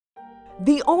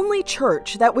The only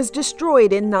church that was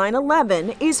destroyed in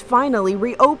 9/11 is finally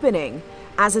reopening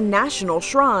as a national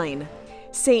shrine.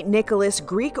 St. Nicholas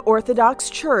Greek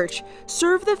Orthodox Church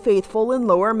served the faithful in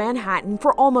Lower Manhattan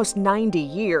for almost 90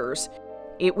 years.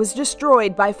 It was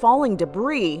destroyed by falling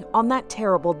debris on that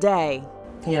terrible day.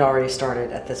 He had already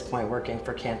started at this point working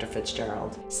for Cantor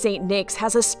Fitzgerald. St. Nick's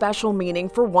has a special meaning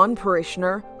for one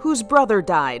parishioner whose brother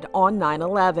died on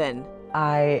 9/11.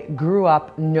 I grew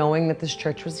up knowing that this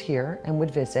church was here and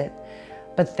would visit,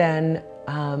 but then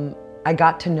I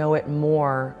got to know it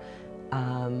more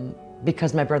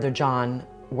because my brother John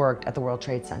worked at the World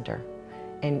Trade Center,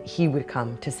 and he would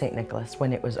come to St. Nicholas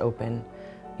when it was open,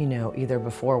 you know, either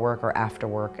before work or after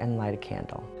work, and light a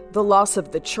candle. The loss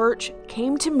of the church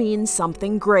came to mean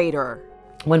something greater.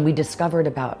 When we discovered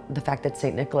about the fact that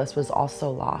St. Nicholas was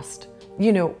also lost,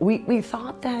 you know, we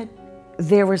thought that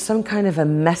there was some kind of a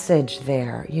message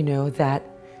there, you know, that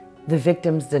the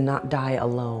victims did not die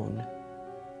alone.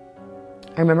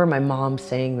 I remember my mom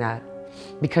saying that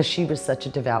because she was such a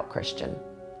devout Christian,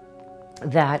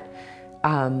 that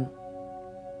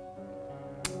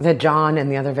that John and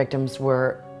the other victims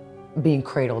were being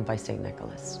cradled by St.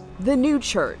 Nicholas. The new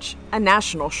church, a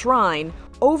national shrine,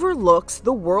 overlooks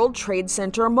the World Trade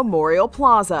Center Memorial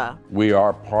Plaza. We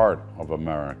are part of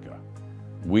America.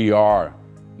 We are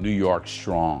New York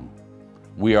strong.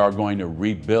 We are going to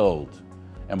rebuild,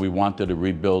 and we wanted to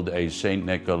rebuild a St.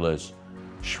 Nicholas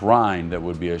shrine that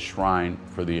would be a shrine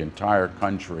for the entire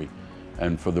country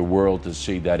and for the world to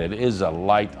see that it is a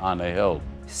light on a hill.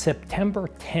 September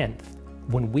 10th,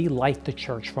 when we light the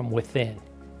church from within,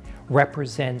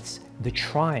 represents the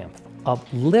triumph of,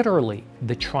 literally,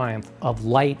 the triumph of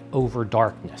light over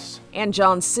darkness. And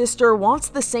John's sister wants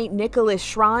the St. Nicholas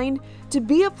Shrine to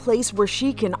be a place where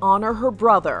she can honor her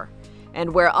brother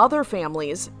and where other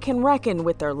families can reckon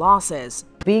with their losses.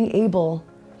 Being able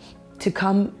to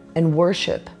come and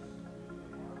worship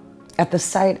at the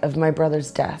site of my brother's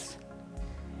death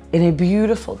in a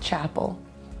beautiful chapel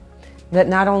that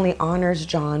not only honors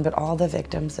John, but all the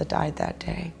victims that died that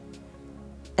day,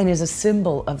 and is a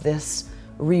symbol of this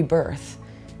rebirth,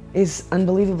 is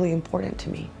unbelievably important to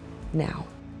me now.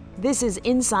 This is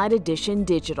Inside Edition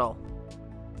Digital.